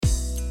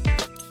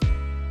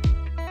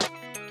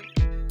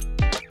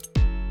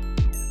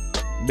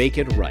Make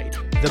It Right,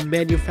 the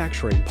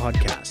manufacturing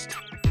podcast.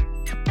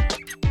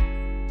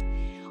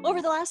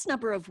 Over the last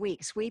number of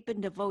weeks, we've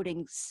been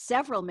devoting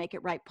several Make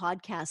It Right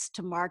podcasts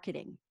to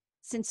marketing.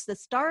 Since the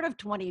start of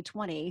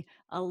 2020,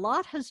 a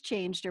lot has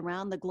changed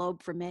around the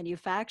globe for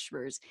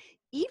manufacturers,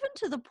 even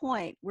to the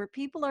point where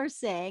people are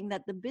saying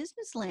that the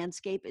business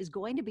landscape is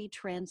going to be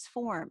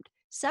transformed,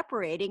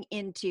 separating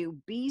into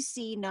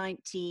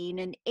BC19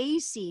 and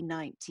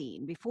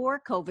AC19, before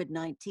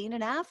COVID-19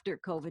 and after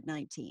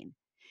COVID-19.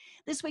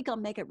 This week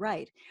on Make It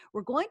Right,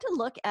 we're going to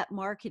look at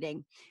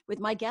marketing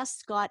with my guest,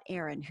 Scott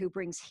Aaron, who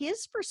brings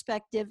his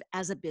perspective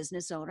as a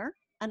business owner,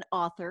 an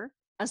author,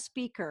 a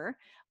speaker,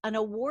 an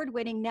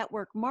award-winning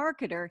network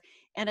marketer,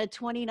 and a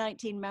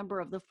 2019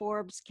 member of the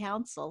Forbes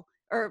Council,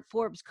 or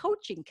Forbes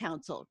Coaching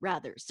Council,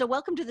 rather. So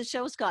welcome to the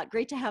show, Scott.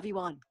 Great to have you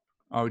on.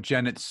 Oh,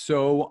 Jen, it's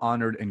so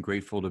honored and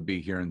grateful to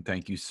be here, and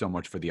thank you so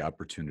much for the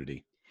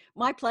opportunity.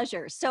 My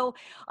pleasure. So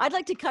I'd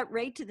like to cut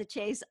right to the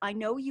chase. I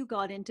know you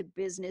got into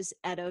business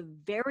at a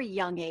very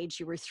young age.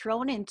 You were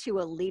thrown into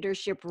a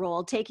leadership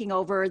role, taking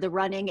over the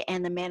running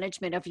and the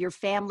management of your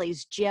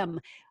family's gym.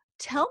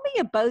 Tell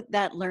me about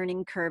that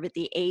learning curve at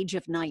the age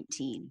of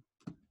 19.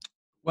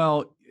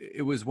 Well,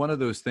 it was one of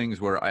those things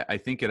where I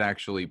think it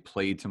actually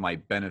played to my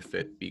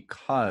benefit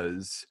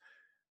because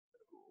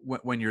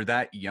when you're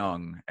that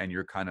young and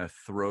you're kind of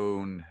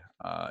thrown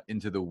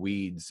into the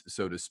weeds,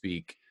 so to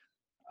speak,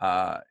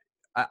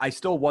 I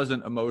still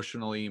wasn't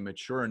emotionally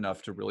mature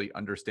enough to really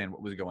understand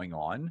what was going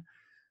on.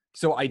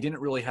 So I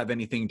didn't really have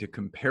anything to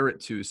compare it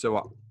to.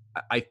 So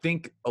I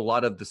think a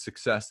lot of the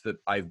success that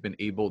I've been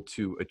able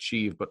to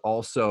achieve, but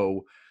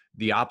also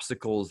the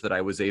obstacles that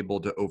I was able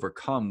to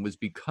overcome, was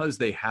because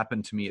they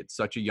happened to me at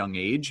such a young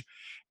age.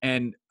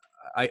 And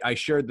I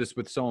shared this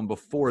with someone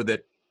before,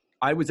 that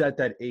I was at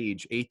that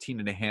age, 18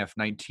 and a half,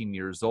 19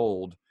 years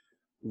old,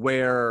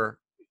 where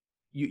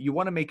you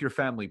want to make your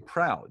family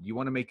proud. You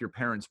want to make your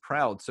parents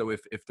proud. So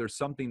if there's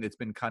something that's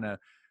been kind of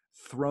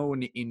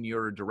thrown in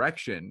your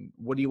direction,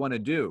 what do you want to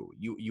do?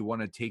 You want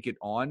to take it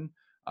on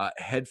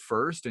head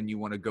first, and you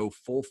want to go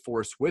full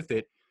force with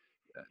it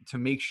to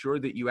make sure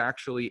that you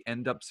actually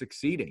end up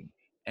succeeding.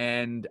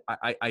 And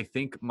I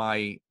think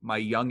my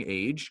young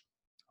age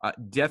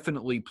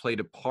definitely played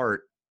a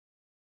part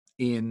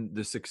in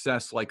the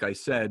success, like I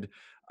said,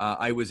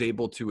 I was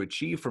able to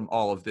achieve from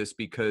all of this,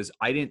 because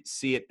I didn't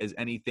see it as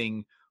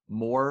anything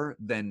more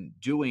than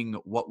doing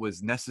what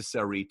was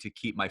necessary to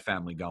keep my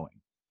family going.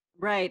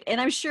 Right.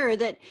 And I'm sure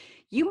that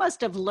you must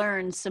have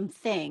learned some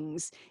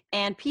things,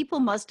 and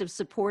people must have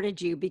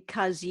supported you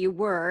because you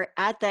were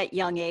at that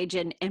young age,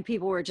 and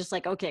people were just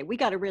like, okay, we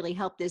got to really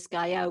help this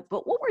guy out.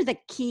 But what were the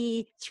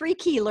three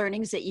key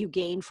learnings that you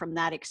gained from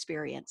that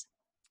experience?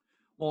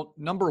 Well,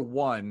 number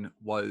one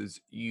was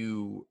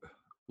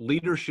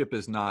leadership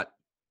is not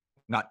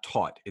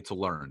taught, it's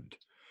learned.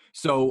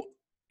 So,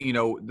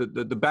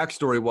 the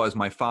backstory was,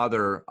 my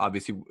father,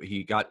 obviously,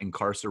 he got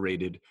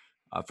incarcerated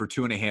for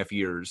 2.5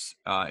 years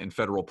in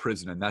federal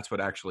prison. And that's what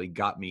actually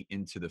got me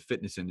into the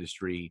fitness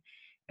industry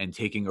and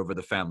taking over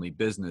the family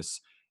business.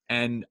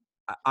 And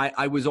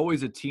I was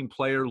always a team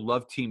player,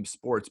 loved team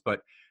sports,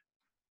 but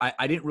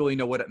I didn't really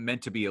know what it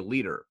meant to be a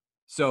leader.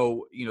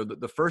 So,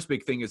 the first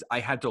big thing is I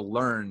had to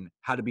learn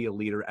how to be a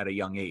leader at a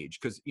young age,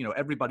 because,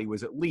 everybody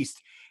was at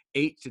least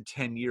 8 to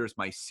 10 years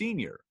my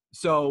senior.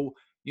 So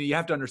you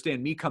have to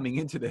understand, me coming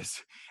into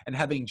this and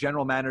having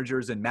general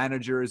managers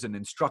and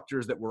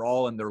instructors that were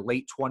all in their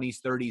late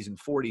 20s, 30s, and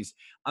 40s.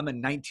 I'm a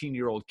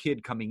 19-year-old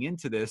kid coming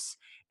into this,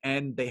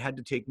 and they had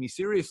to take me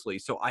seriously.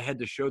 So I had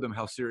to show them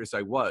how serious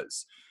I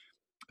was.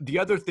 The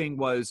other thing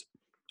was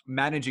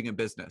managing a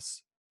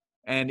business.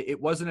 And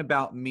it wasn't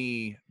about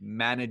me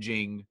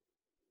managing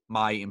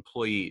my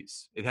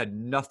employees. It had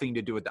nothing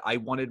to do with that. I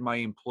wanted my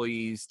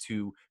employees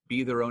to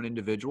be their own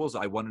individuals.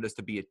 I wanted us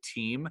to be a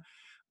team.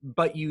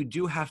 But you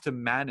do have to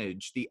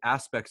manage the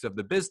aspects of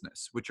the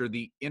business, which are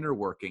the inner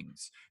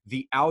workings,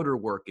 the outer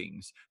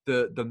workings,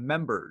 the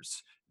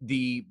members,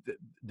 the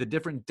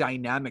different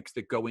dynamics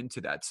that go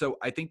into that. So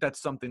I think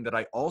that's something that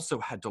I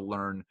also had to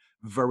learn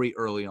very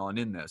early on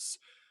in this.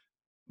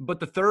 But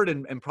the third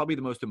and probably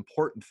the most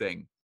important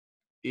thing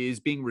is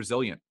being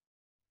resilient.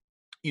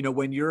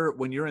 When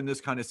you're in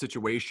this kind of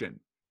situation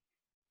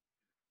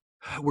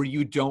where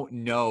you don't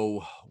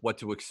know what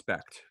to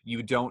expect,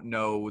 you don't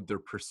know the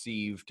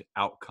perceived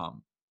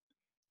outcome,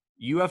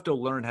 you have to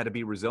learn how to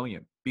be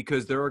resilient,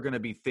 because there are going to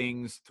be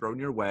things thrown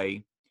your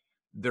way.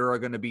 There are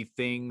going to be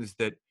things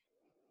that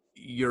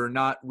you're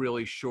not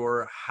really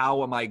sure,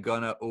 how am I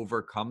going to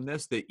overcome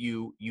this, that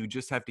you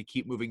just have to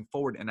keep moving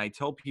forward. And I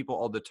tell people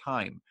all the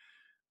time,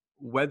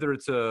 whether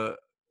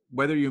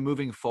you're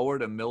moving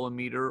forward a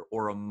millimeter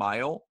or a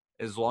mile,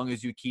 as long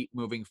as you keep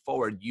moving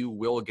forward, you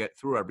will get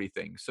through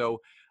everything.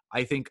 So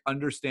I think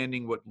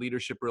understanding what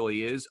leadership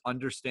really is,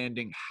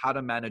 understanding how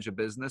to manage a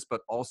business,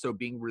 but also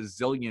being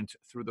resilient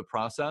through the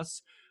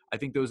process, I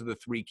think those are the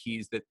three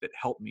keys that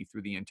helped me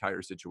through the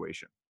entire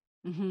situation.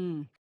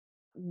 Mm-hmm.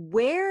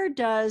 Where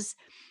does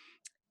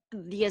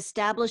the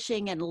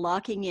establishing and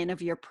locking in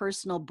of your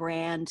personal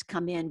brand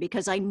come in?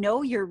 Because I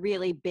know you're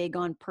really big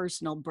on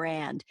personal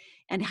brand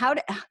and how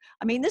to,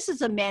 I mean, this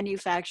is a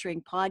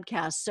manufacturing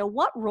podcast. So,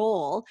 what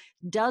role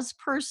does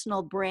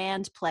personal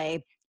brand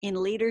play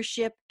in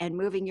leadership and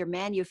moving your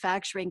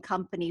manufacturing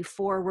company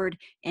forward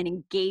and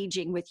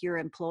engaging with your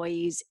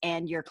employees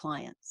and your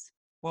clients?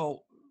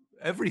 Well,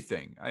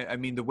 everything. I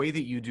mean, the way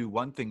that you do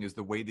one thing is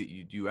the way that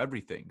you do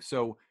everything.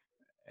 So,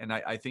 and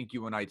I think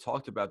you and I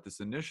talked about this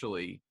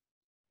initially,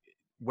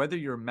 whether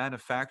you're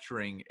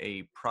manufacturing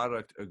a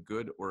product, a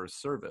good, or a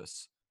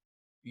service,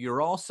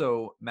 you're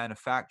also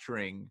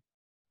manufacturing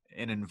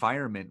an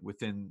environment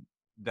within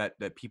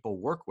that people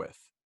work with.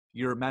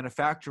 You're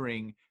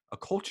manufacturing a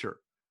culture.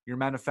 You're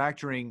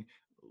manufacturing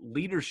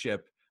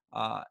leadership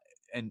uh,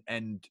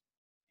 and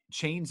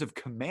chains of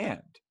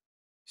command.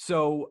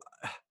 So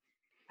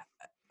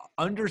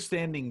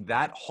understanding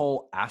that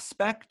whole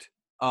aspect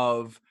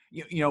of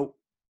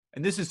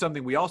and this is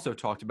something we also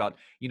talked about.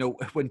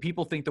 When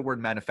people think the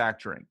word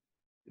manufacturing,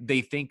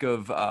 they think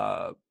of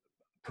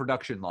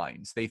production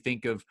lines. They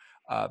think of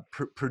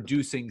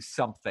producing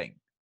something.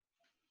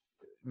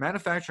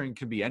 Manufacturing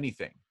can be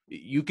anything.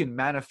 You can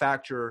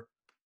manufacture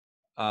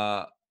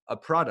uh, a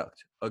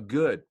product, a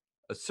good,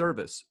 a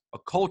service, a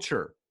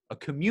culture, a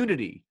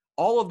community.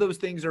 All of those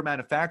things are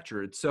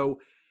manufactured. So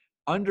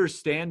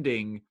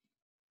understanding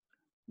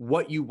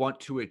what you want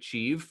to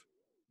achieve,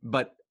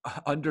 but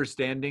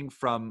understanding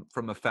from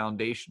a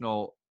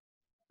foundational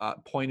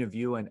point of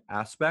view and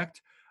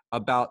aspect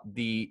about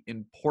the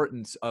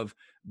importance of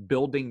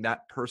building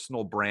that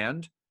personal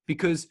brand,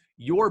 because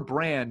your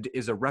brand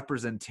is a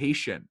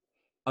representation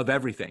of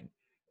everything.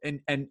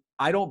 And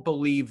I don't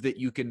believe that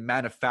you can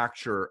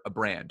manufacture a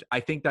brand.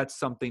 I think that's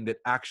something that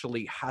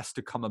actually has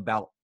to come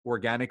about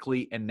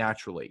organically and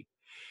naturally.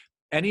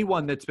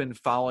 Anyone that's been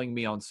following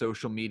me on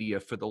social media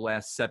for the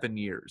last 7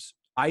 years,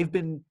 I've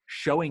been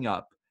showing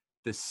up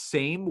the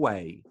same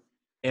way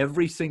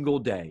every single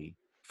day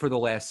for the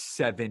last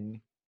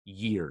 7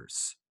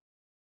 years.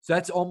 So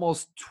that's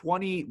almost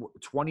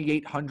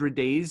 2,800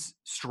 days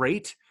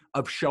straight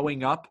of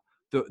showing up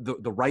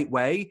the right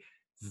way.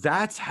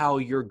 That's how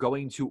you're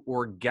going to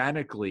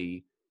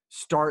organically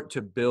start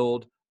to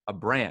build a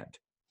brand.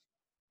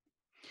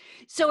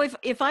 So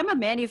if I'm a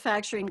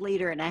manufacturing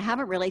leader and I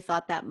haven't really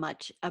thought that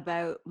much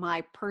about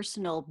my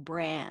personal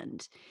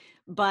brand,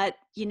 but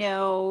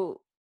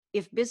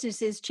if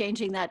business is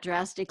changing that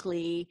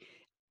drastically,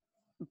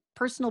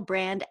 personal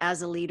brand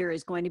as a leader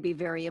is going to be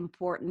very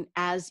important,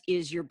 as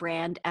is your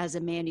brand as a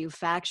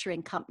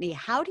manufacturing company.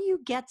 How do you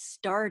get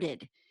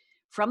started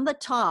from the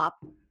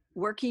top,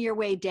 working your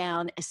way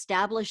down,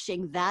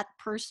 establishing that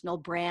personal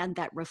brand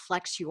that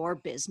reflects your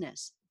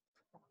business?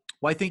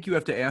 Well, I think you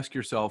have to ask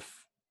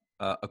yourself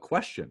a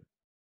question.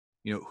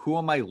 Who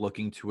am I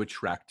looking to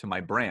attract to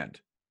my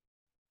brand?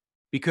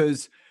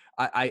 Because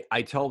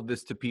I tell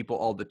this to people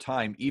all the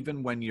time.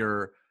 Even when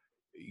you're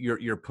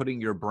putting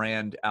your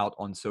brand out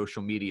on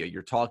social media,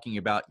 you're talking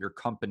about your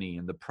company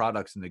and the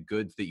products and the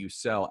goods that you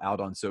sell out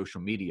on social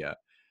media.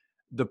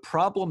 The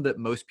problem that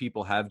most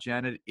people have,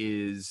 Janet,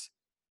 is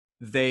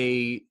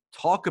they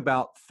talk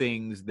about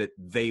things that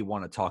they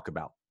want to talk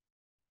about,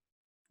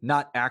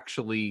 not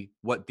actually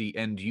what the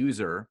end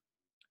user,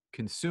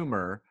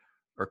 consumer,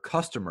 or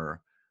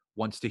customer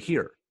wants to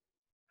hear.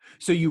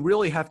 So you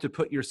really have to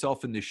put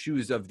yourself in the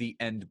shoes of the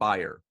end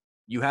buyer.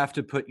 You have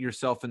to put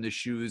yourself in the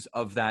shoes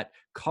of that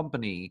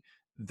company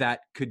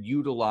that could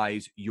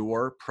utilize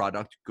your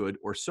product, good,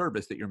 or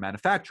service that you're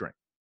manufacturing.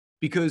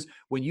 Because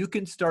when you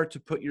can start to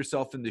put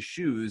yourself in the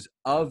shoes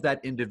of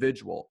that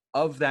individual,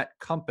 of that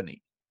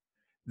company,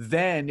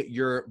 then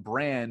your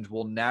brand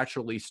will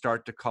naturally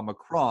start to come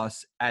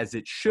across as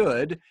it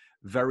should,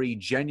 very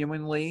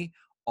genuinely,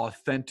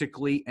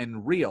 authentically,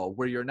 and real,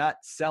 where you're not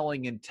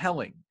selling and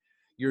telling.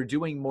 You're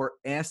doing more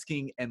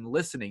asking and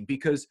listening,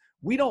 because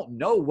we don't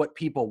know what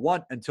people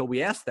want until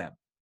we ask them.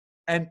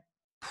 And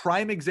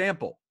prime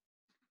example,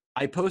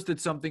 I posted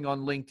something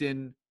on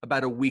LinkedIn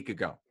about a week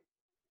ago,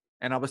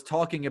 and I was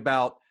talking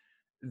about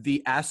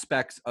the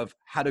aspects of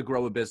how to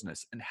grow a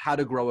business and how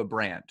to grow a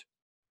brand.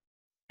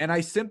 And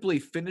I simply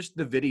finished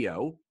the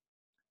video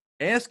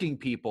asking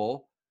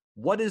people,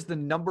 what is the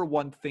number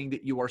one thing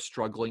that you are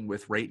struggling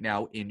with right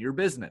now in your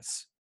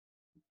business?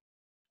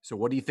 So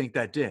what do you think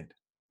that did?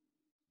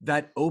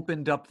 That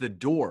opened up the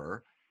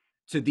door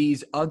to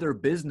these other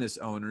business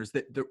owners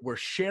that were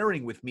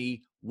sharing with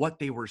me what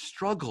they were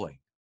struggling.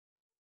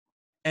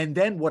 And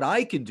then what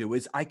I can do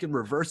is I can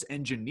reverse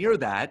engineer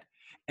that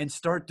and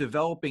start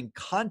developing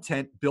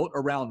content built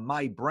around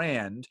my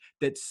brand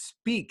that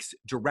speaks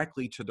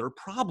directly to their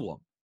problem.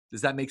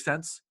 Does that make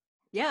sense?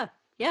 Yeah,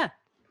 yeah.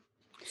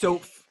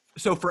 So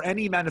for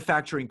any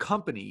manufacturing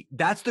company,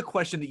 that's the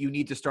question that you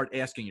need to start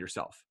asking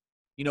yourself.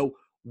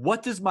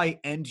 What does my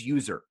end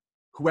user,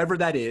 whoever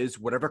that is,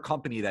 whatever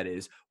company that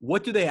is,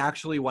 what do they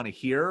actually want to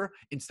hear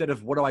instead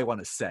of what do I want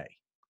to say?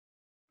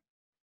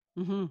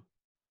 Mm-hmm.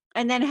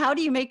 And then how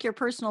do you make your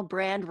personal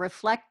brand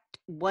reflect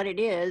what it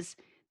is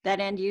that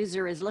end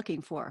user is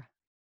looking for?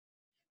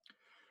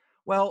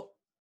 Well,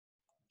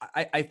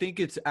 I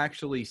think it's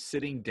actually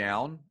sitting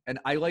down, and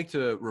I like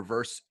to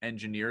reverse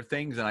engineer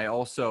things. And I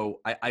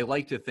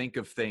like to think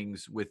of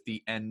things with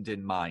the end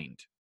in mind.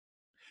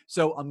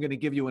 So I'm going to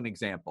give you an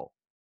example.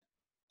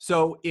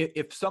 So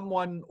if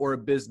someone or a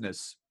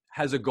business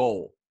has a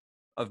goal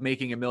of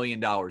making $1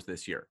 million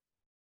this year,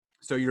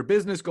 so your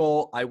business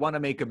goal, I want to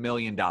make $1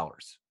 million.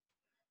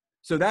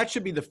 So that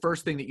should be the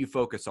first thing that you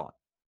focus on,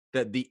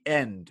 that the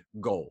end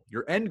goal.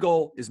 Your end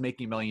goal is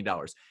making $1 million.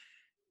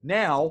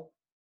 Now,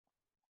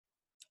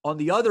 on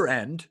the other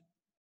end,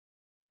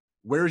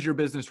 where's your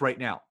business right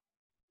now?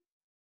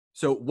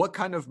 So what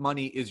kind of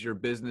money is your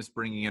business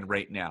bringing in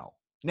right now?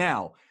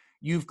 Now,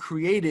 you've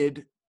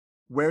created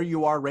where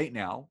you are right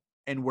now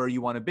and where you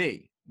want to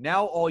be.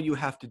 Now, all you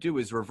have to do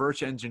is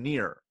reverse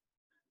engineer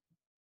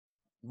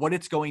what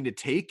it's going to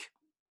take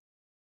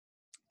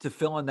to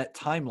fill in that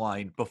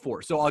timeline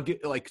before. So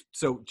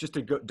just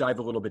to dive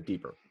a little bit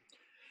deeper.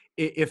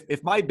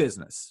 If my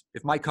business,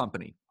 if my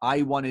company,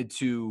 I wanted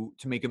to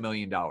make $1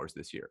 million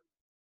this year,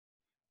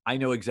 I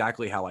know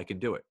exactly how I can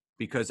do it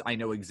because I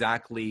know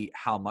exactly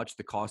how much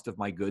the cost of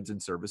my goods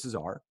and services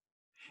are.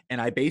 And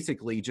I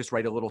basically just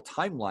write a little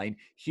timeline.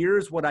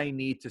 Here's what I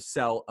need to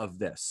sell of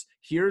this.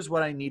 Here's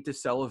what I need to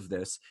sell of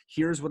this.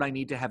 Here's what I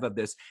need to have of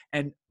this.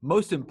 And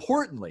most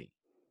importantly,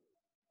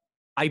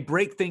 I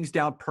break things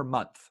down per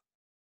month.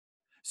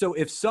 So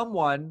if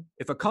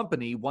a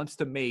company wants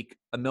to make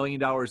 $1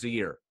 million a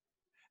year,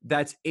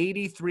 that's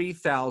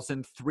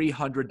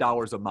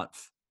 $83,300 a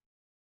month.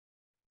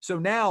 So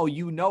now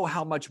you know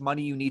how much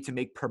money you need to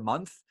make per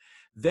month.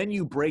 Then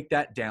you break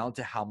that down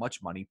to how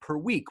much money per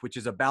week, which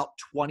is about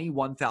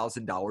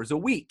 $21,000 a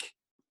week.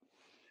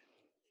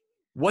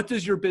 What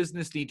does your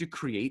business need to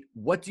create?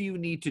 What do you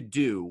need to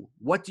do?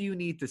 What do you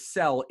need to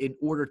sell in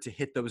order to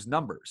hit those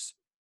numbers?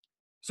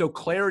 So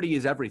clarity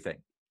is everything.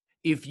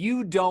 If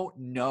you don't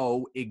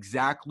know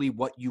exactly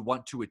what you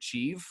want to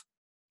achieve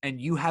and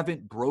you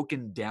haven't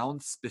broken down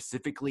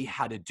specifically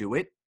how to do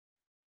it,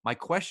 my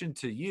question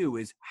to you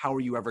is, how are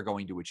you ever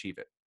going to achieve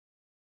it?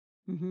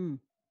 Mm-hmm.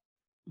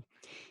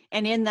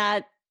 And in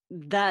that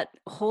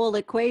whole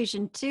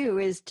equation too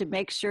is to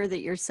make sure that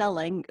you're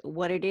selling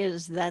what it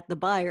is that the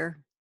buyer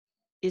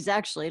is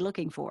actually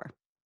looking for.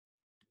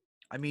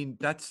 I mean,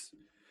 that's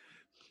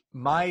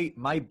my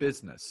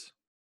business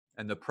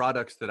and the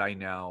products that I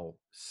now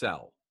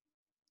sell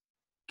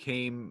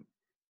came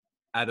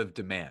out of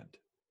demand.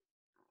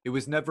 It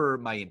was never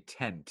my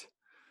intent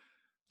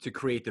to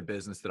create the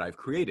business that I've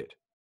created.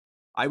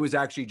 I was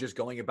actually just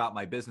going about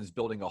my business,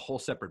 building a whole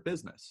separate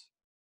business.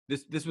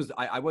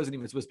 I wasn't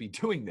even supposed to be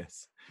doing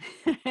this.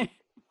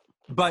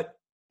 But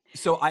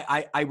so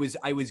I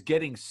was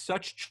getting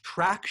such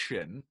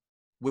traction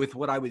with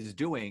what I was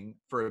doing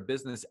for a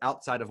business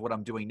outside of what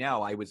I'm doing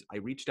now. I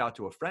reached out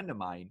to a friend of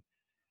mine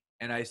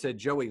and I said,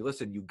 Joey,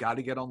 listen, you got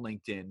to get on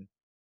LinkedIn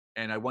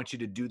and I want you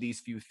to do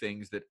these few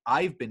things that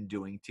I've been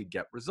doing to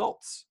get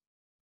results.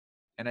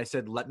 And I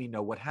said, let me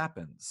know what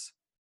happens.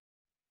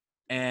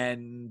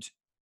 And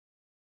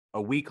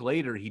a week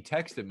later, he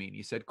texted me and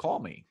he said, call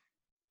me.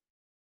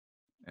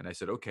 And I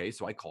said, okay.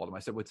 So I called him. I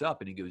said, what's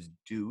up? And he goes,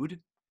 dude,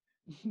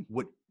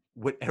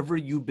 whatever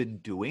you've been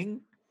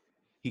doing,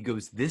 he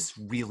goes, this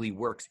really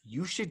works.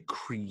 You should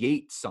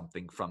create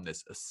something from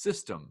this, a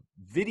system,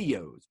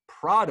 videos,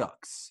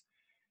 products.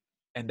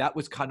 And that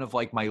was kind of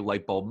like my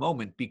light bulb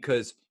moment,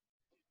 because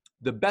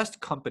the best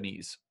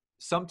companies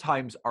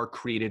sometimes are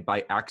created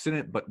by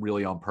accident, but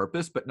really on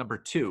purpose. But number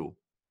two,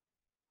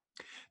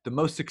 the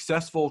most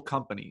successful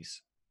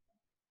companies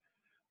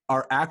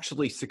are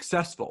actually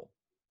successful,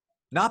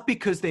 not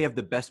because they have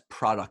the best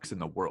products in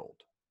the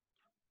world,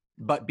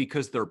 but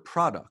because their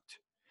product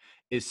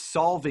is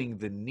solving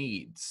the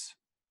needs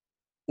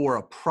or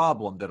a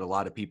problem that a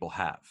lot of people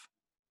have.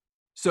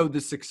 So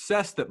the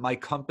success that my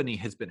company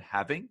has been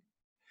having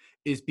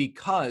is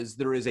because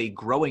there is a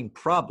growing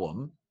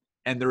problem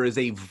and there is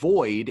a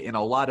void in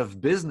a lot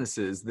of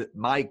businesses that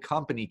my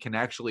company can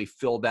actually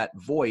fill that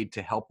void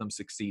to help them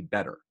succeed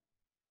better.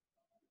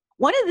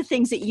 One of the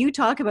things that you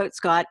talk about,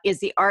 Scott, is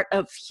the art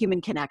of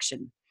human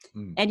connection.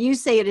 And you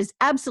say it is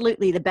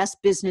absolutely the best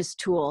business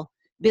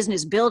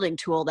building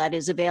tool that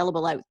is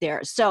available out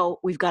there. So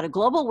we've got a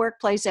global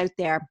workplace out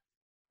there.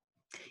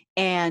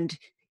 And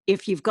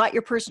if you've got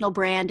your personal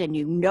brand and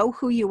you know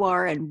who you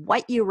are and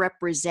what you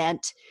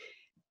represent,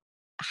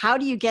 how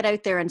do you get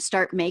out there and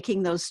start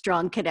making those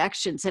strong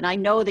connections? And I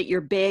know that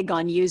you're big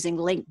on using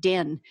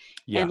LinkedIn,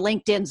 and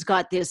LinkedIn's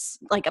got this,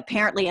 like,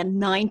 apparently a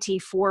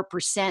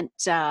 94%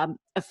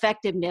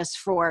 effectiveness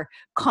for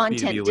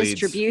content B2B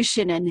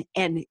distribution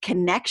and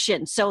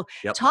connection. So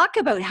talk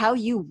about how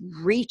you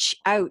reach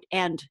out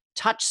and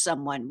touch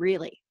someone,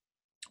 really.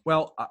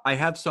 Well, I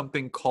have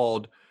something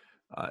called,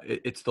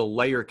 it's the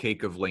layer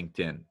cake of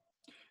LinkedIn,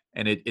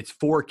 and it's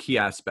 4 key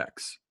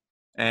aspects.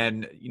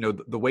 And, you know,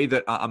 the way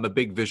that I'm a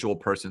big visual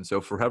person. So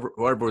for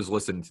whoever is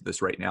listening to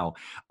this right now,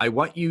 I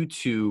want you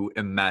to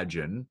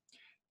imagine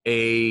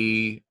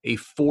a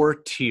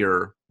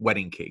 4-tier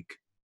wedding cake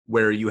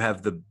where you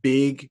have the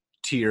big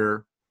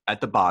tier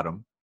at the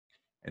bottom,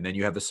 and then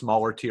you have a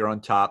smaller tier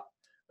on top,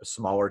 a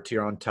smaller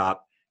tier on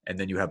top, and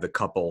then you have the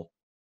couple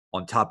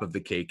on top of the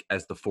cake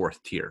as the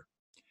fourth tier.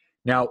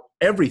 Now,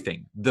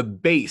 everything, the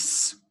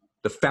base,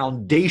 the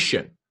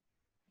foundation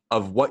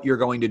of what you're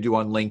going to do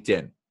on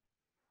LinkedIn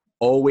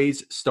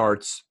always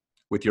starts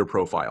with your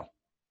profile.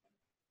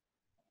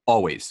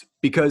 Always.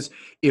 Because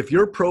if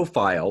your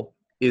profile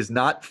is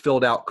not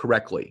filled out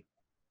correctly,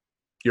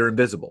 you're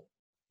invisible.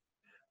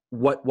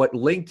 What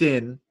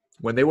LinkedIn,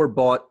 when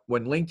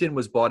LinkedIn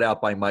was bought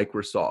out by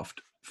Microsoft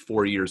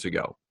 4 years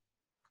ago,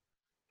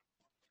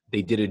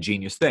 they did a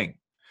genius thing.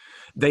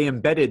 They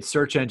embedded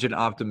search engine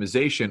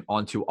optimization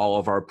onto all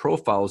of our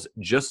profiles,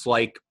 just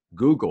like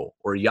Google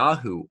or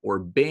Yahoo or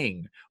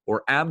Bing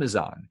or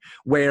Amazon,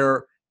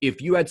 where if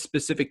you had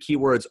specific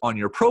keywords on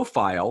your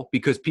profile,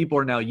 because people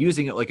are now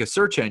using it like a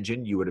search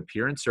engine, you would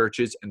appear in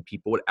searches and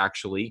people would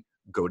actually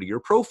go to your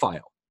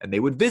profile and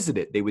they would visit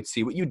it. They would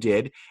see what you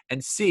did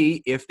and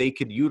see if they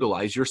could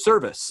utilize your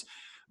service.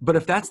 But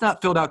if that's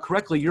not filled out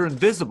correctly, you're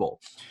invisible.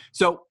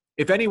 So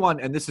if anyone,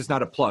 and this is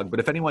not a plug, but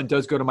if anyone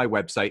does go to my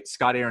website,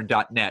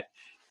 scottaaron.net,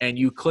 and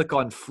you click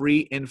on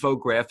free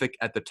infographic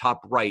at the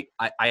top right,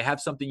 I have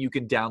something you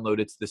can download.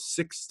 It's the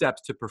 6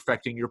 steps to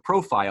perfecting your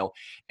profile.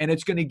 And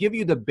it's going to give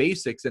you the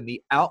basics and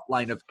the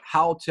outline of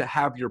how to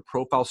have your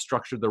profile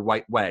structured the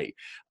right way.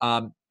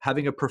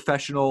 Having a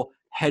professional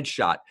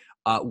headshot,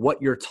 what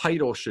your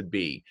title should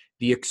be,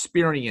 the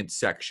experience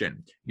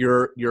section,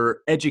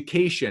 your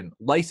education,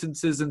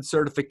 licenses and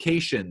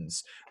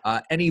certifications,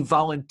 any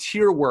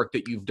volunteer work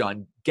that you've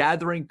done,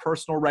 gathering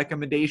personal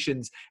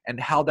recommendations, and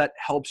how that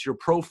helps your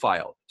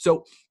profile.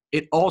 So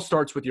it all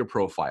starts with your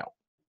profile.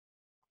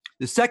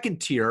 The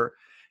second tier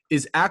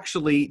is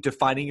actually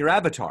defining your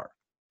avatar,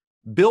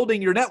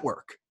 building your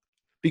network.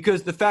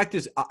 Because the fact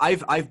is,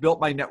 I've built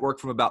my network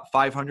from about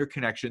 500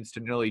 connections to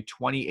nearly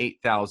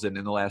 28,000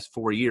 in the last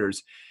 4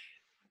 years.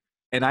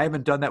 And I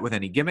haven't done that with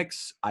any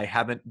gimmicks. I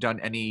haven't done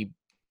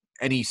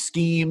any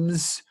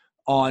schemes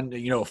on,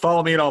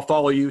 follow me and I'll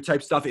follow you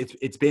type stuff.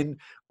 It's been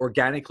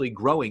organically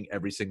growing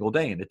every single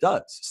day, and it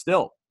does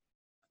still.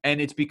 And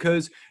it's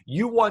because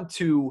you want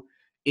to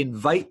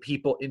invite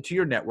people into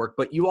your network,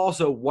 but you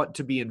also want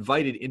to be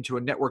invited into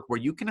a network where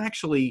you can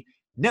actually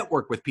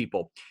network with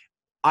people.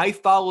 I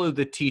follow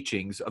the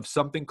teachings of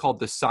something called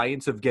The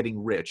Science of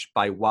Getting Rich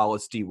by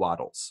Wallace D.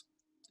 Wattles.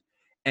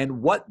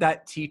 And what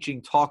that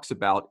teaching talks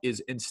about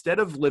is, instead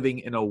of living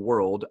in a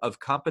world of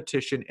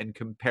competition and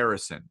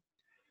comparison,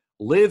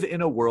 live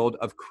in a world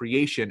of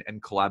creation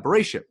and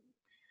collaboration.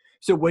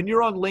 So when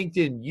you're on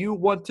LinkedIn, you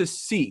want to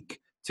seek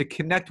to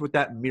connect with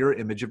that mirror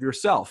image of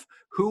yourself.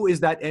 Who is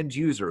that end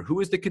user? Who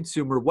is the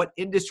consumer? What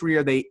industry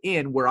are they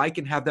in where I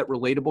can have that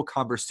relatable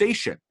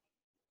conversation?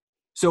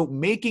 So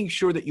making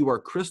sure that you are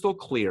crystal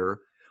clear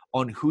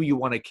on who you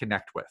want to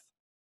connect with.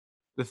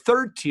 The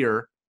third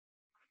tier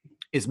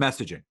is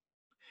messaging.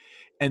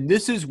 And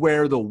this is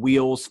where the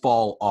wheels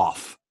fall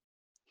off.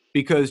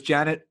 Because,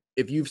 Janet,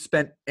 if you've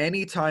spent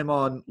any time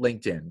on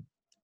LinkedIn,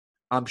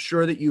 I'm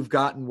sure that you've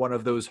gotten one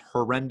of those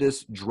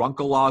horrendous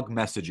drunkalog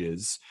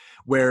messages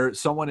where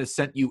someone has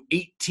sent you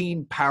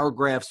 18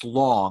 paragraphs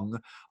long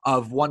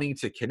of wanting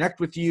to connect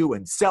with you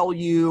and sell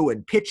you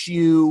and pitch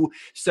you,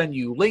 send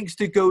you links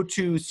to go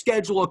to,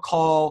 schedule a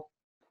call,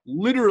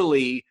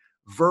 literally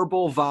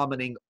verbal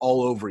vomiting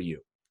all over you.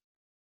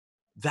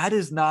 That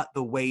is not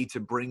the way to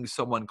bring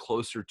someone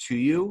closer to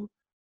you.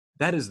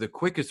 That is the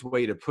quickest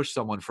way to push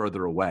someone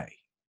further away.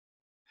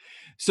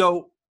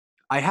 So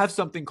I have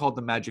something called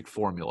the magic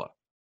formula.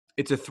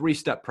 It's a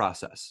 3-step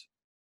process.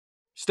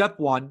 Step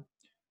 1,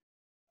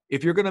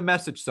 if you're going to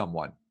message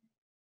someone,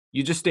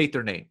 you just state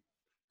their name.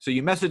 So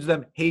you message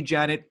them, hey,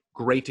 Janet,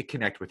 great to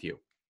connect with you.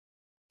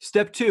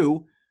 Step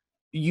 2,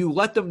 you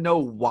let them know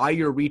why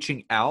you're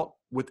reaching out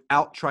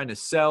without trying to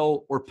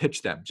sell or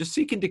pitch them, just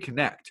seeking to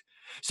connect.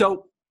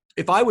 So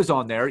if I was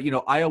on there,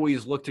 I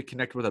always look to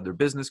connect with other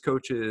business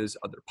coaches,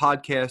 other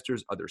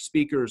podcasters, other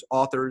speakers,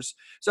 authors.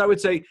 So I would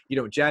say,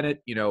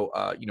 Janet,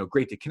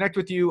 great to connect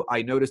with you.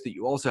 I noticed that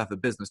you also have a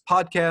business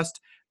podcast,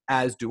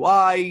 as do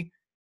I.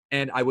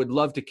 And I would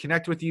love to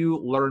connect with you,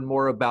 learn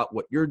more about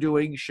what you're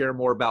doing, share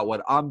more about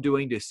what I'm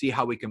doing to see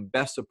how we can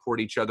best support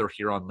each other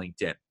here on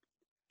LinkedIn.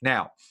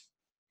 Now,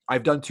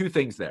 I've done 2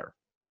 things there.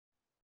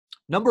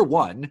 Number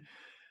 1,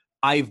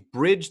 I've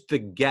bridged the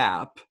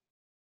gap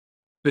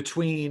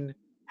between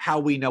how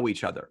we know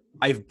each other.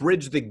 I've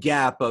bridged the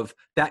gap of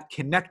that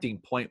connecting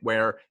point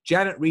where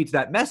Janet reads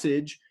that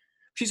message.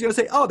 She's going to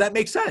say, oh, that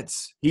makes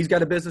sense. He's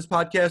got a business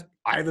podcast.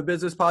 I have a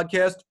business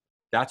podcast.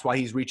 That's why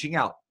he's reaching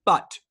out.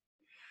 But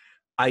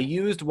I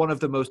used one of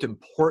the most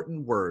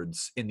important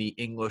words in the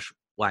English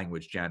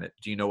language, Janet.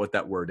 Do you know what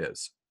that word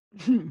is?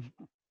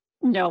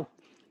 No.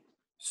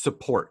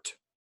 Support.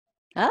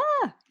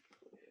 Ah.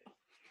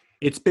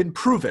 It's been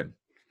proven.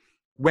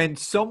 When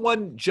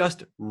someone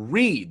just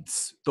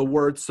reads the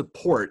word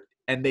support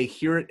and they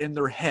hear it in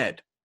their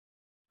head,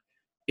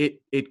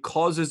 it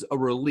causes a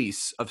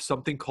release of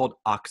something called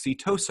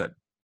oxytocin,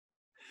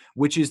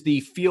 which is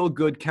the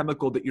feel-good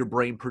chemical that your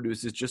brain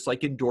produces, just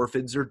like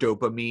endorphins or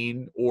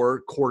dopamine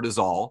or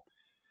cortisol.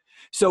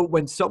 So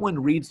when someone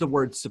reads the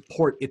word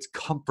support, it's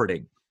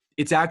comforting.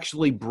 It's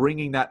actually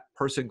bringing that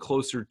person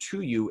closer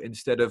to you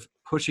instead of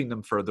pushing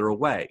them further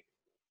away.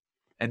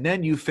 And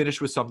then you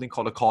finish with something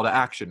called a call to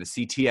action, a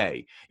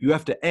CTA. You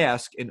have to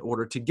ask in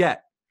order to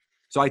get.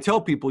 So I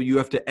tell people you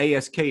have to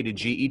ASK to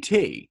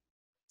GET.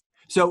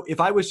 So if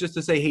I was just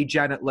to say, hey,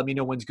 Janet, let me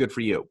know when's good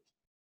for you,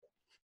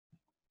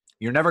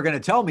 you're never going to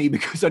tell me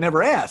because I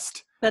never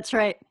asked. That's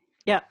right.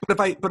 Yeah.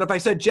 But if I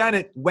said,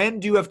 Janet, when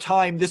do you have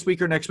time this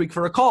week or next week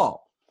for a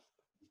call?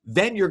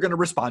 Then you're going to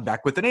respond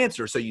back with an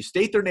answer. So you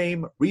state their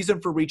name,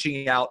 reason for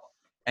reaching out,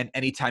 and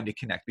any time to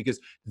connect, because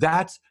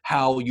that's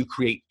how you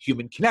create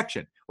human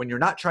connection. When you're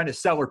not trying to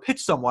sell or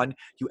pitch someone,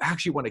 you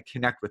actually want to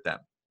connect with them.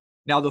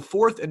 Now, the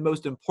fourth and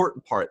most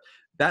important part,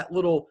 that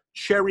little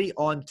cherry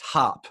on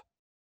top,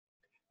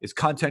 is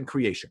content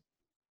creation.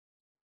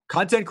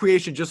 Content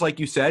creation, just like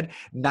you said,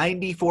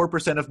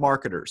 94% of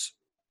marketers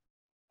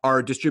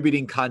are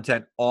distributing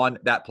content on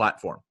that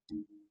platform.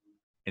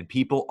 And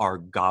people are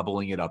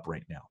gobbling it up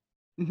right now.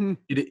 Mm-hmm.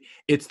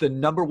 It's the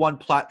number one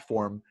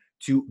platform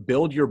to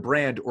build your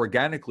brand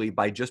organically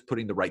by just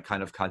putting the right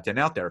kind of content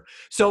out there.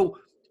 So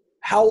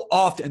how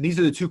often, and these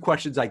are the two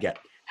questions I get,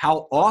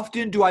 how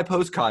often do I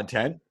post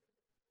content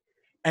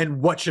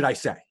and what should I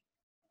say?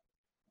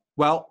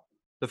 Well,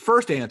 the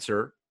first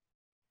answer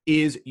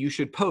is you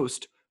should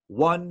post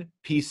one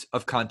piece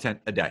of content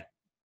a day.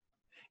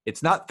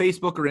 It's not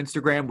Facebook or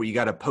Instagram where you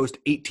got to post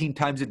 18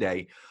 times a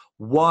day.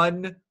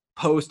 One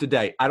post a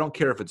day. I don't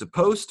care if it's a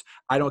post.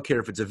 I don't care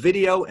if it's a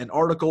video, an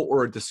article,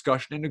 or a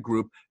discussion in a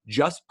group.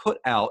 Just put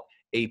out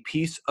a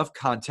piece of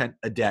content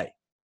a day.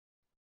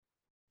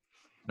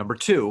 Number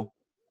two,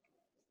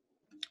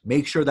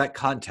 make sure that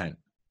content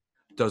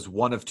does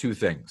one of two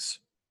things: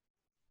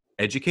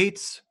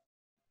 educates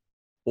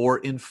or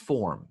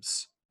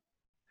informs.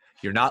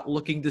 You're not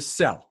looking to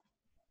sell.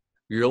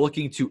 You're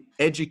looking to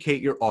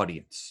educate your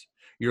audience.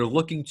 You're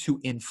looking to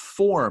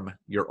inform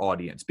your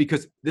audience,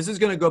 because this is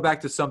going to go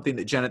back to something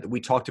that, Janet, that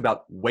we talked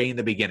about way in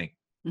the beginning.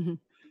 Mm-hmm.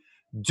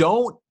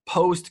 Don't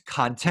post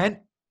content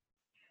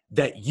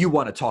that you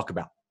want to talk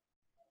about.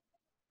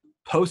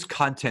 Post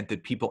content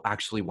that people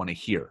actually want to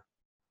hear.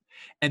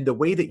 And the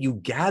way that you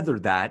gather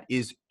that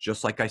is,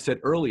 just like I said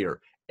earlier,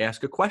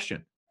 ask a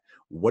question.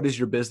 What is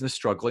your business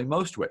struggling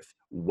most with?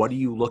 What are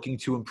you looking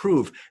to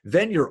improve?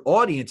 Then your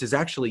audience is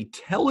actually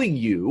telling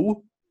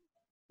you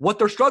what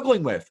they're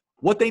struggling with,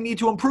 what they need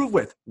to improve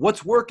with,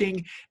 what's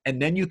working,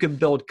 and then you can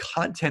build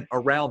content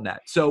around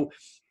that. So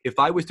if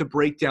I was to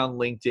break down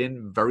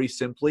LinkedIn very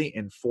simply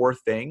in 4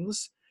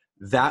 things,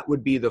 that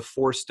would be the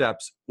 4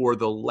 steps or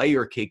the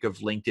layer cake of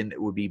LinkedIn that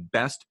would be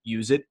best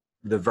use it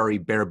the very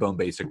bare bone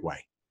basic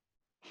way.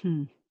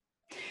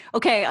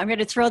 Okay, I'm going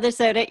to throw this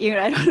out at you.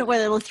 I don't know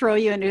whether it'll throw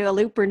you into a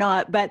loop or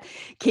not, but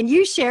can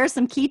you share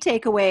some key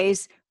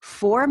takeaways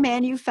for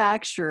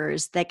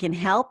manufacturers that can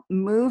help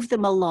move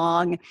them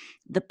along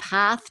the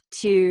path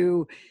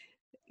to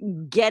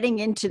getting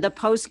into the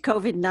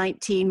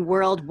post-COVID-19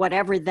 world,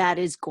 whatever that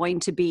is going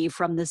to be,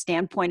 from the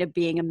standpoint of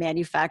being a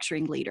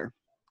manufacturing leader?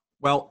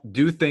 Well,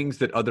 do things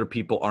that other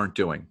people aren't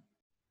doing.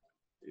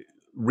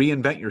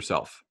 Reinvent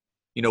yourself.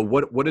 You know,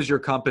 what is your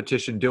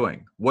competition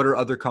doing? What are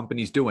other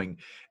companies doing?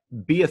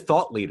 Be a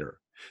thought leader.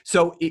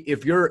 So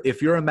if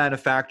you're a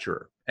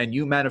manufacturer and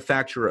you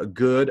manufacture a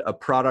good, a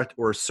product,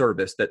 or a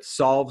service that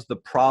solves the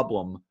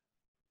problem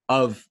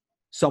of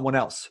someone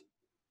else,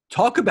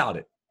 talk about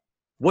it.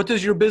 What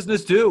does your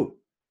business do?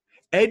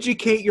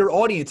 Educate your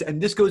audience. And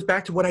this goes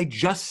back to what I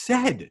just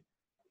said.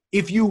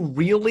 If you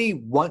really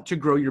want to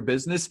grow your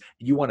business,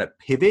 you want to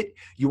pivot,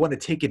 you want to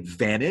take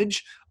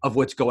advantage of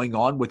what's going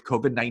on with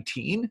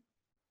COVID-19,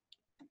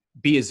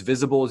 be as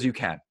visible as you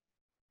can.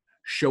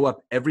 Show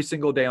up every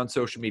single day on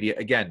social media.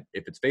 Again,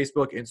 if it's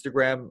Facebook,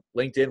 Instagram,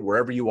 LinkedIn,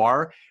 wherever you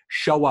are,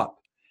 show up.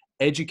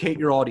 Educate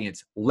your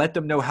audience. Let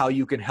them know how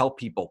you can help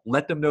people.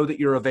 Let them know that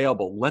you're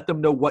available. Let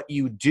them know what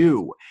you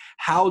do.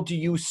 How do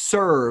you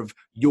serve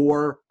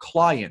your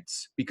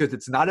clients? Because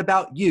it's not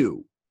about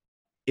you.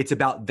 It's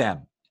about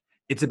them.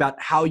 It's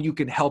about how you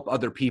can help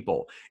other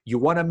people. You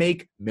want to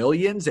make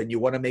millions and you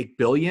want to make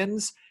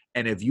billions.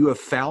 And if you have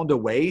found a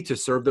way to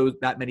serve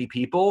that many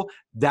people,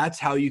 that's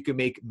how you can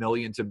make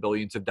millions and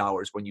billions of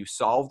dollars, when you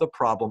solve the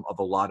problem of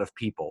a lot of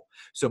people.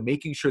 So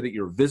making sure that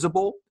you're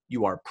visible,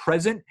 you are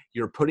present,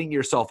 you're putting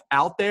yourself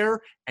out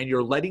there, and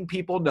you're letting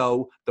people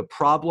know the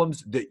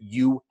problems that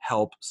you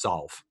help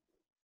solve.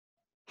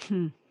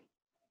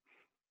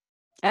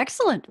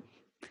 Excellent.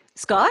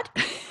 Scott,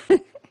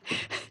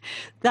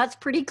 that's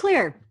pretty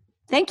clear.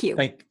 Thank you.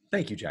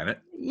 Thank you, Janet.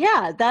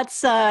 Yeah,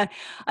 that's, I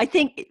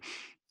think,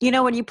 you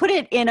know, when you put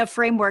it in a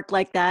framework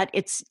like that,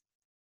 it's,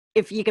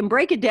 if you can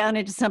break it down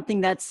into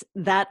something that's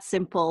that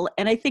simple.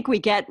 And I think we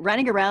get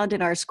running around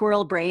in our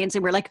squirrel brains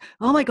and we're like,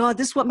 oh my God,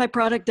 this is what my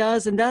product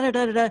does, and da da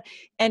da da da.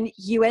 And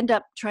you end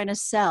up trying to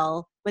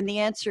sell when the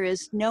answer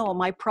is no,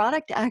 my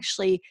product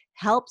actually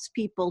helps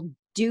people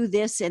do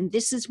this, and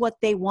this is what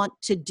they want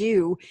to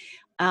do.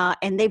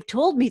 And they've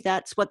told me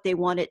that's what they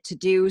want it to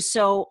do.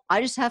 So I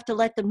just have to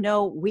let them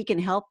know we can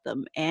help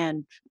them.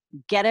 And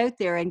get out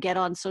there and get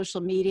on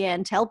social media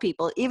and tell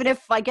people, even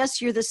if I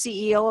guess you're the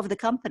CEO of the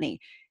company,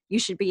 you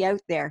should be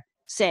out there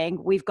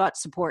saying, we've got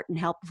support and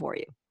help for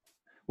you.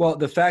 Well,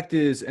 the fact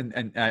is,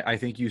 and I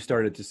think you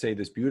started to say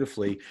this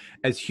beautifully,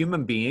 as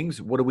human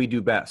beings, what do we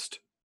do best?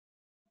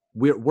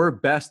 We're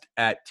best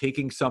at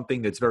taking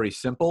something that's very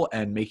simple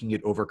and making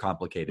it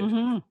overcomplicated.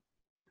 Mm-hmm.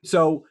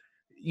 So,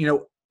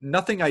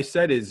 nothing I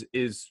said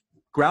is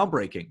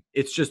groundbreaking.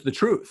 It's just the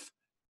truth.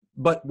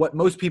 But what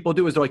most people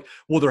do is they're like,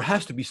 well, there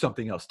has to be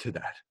something else to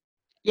that.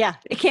 Yeah,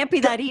 it can't be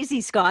that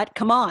easy, Scott.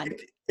 Come on.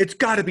 It's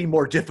got to be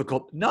more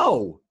difficult.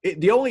 No,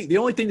 the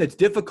only thing that's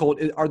difficult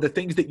are the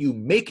things that you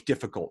make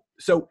difficult.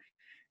 So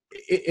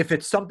if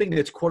it's something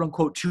that's quote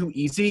unquote too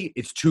easy,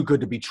 it's too good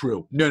to be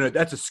true. No,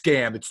 that's a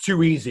scam. It's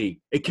too easy.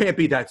 It can't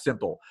be that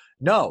simple.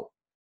 No,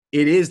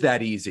 it is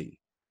that easy.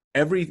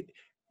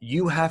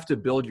 You have to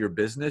build your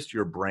business,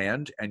 your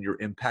brand, and your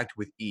impact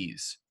with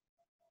ease.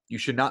 You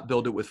should not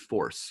build it with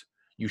force.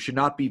 You should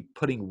not be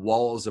putting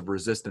walls of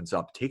resistance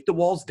up. Take the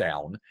walls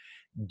down.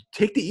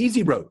 Take the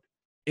easy road.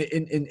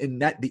 In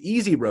that, the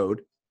easy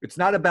road, it's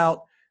not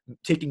about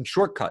taking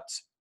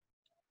shortcuts.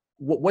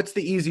 What's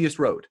the easiest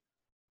road?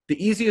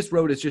 The easiest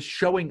road is just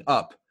showing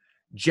up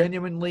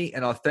genuinely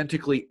and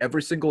authentically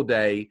every single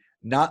day,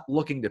 not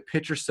looking to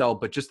pitch or sell,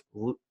 but just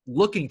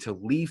looking to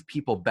leave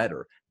people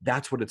better.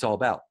 That's what it's all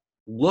about.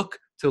 Look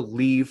to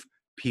leave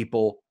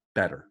people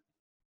better.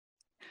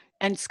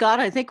 And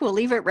Scott, I think we'll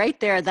leave it right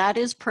there. That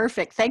is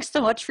perfect. Thanks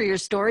so much for your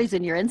stories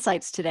and your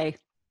insights today.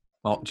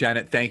 Well,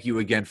 Janet, thank you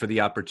again for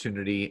the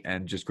opportunity,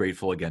 and just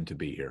grateful again to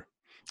be here.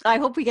 I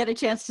hope we get a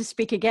chance to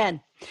speak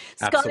again.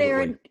 Scott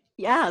Aaron.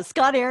 Yeah,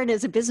 Scott Aaron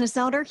is a business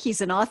owner.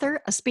 He's an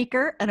author, a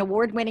speaker, an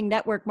award-winning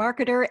network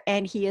marketer,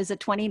 and he is a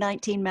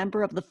 2019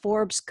 member of the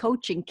Forbes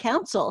Coaching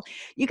Council.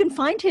 You can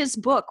find his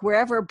book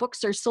wherever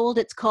books are sold.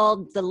 It's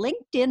called The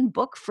LinkedIn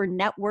Book for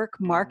Network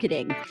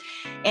Marketing.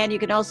 And you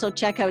can also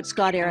check out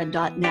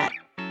scottaaron.net.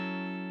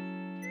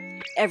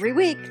 Every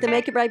week, the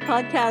Make It Right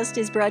podcast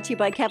is brought to you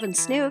by Kevin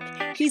Snook.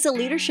 He's a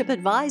leadership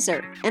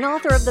advisor and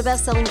author of the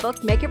best-selling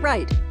book, Make It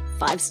Right: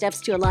 5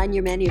 Steps to Align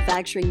Your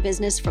Manufacturing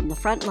Business from the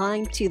Front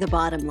Line to the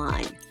Bottom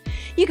Line.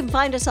 You can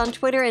find us on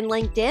Twitter and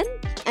LinkedIn,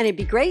 and it'd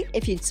be great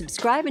if you'd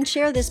subscribe and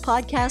share this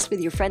podcast with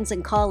your friends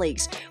and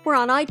colleagues. We're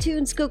on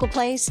iTunes, Google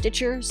Play,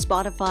 Stitcher,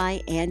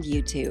 Spotify, and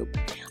YouTube.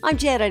 I'm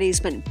Janet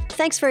Eastman.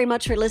 Thanks very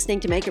much for listening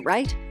to Make It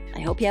Right.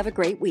 I hope you have a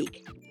great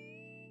week.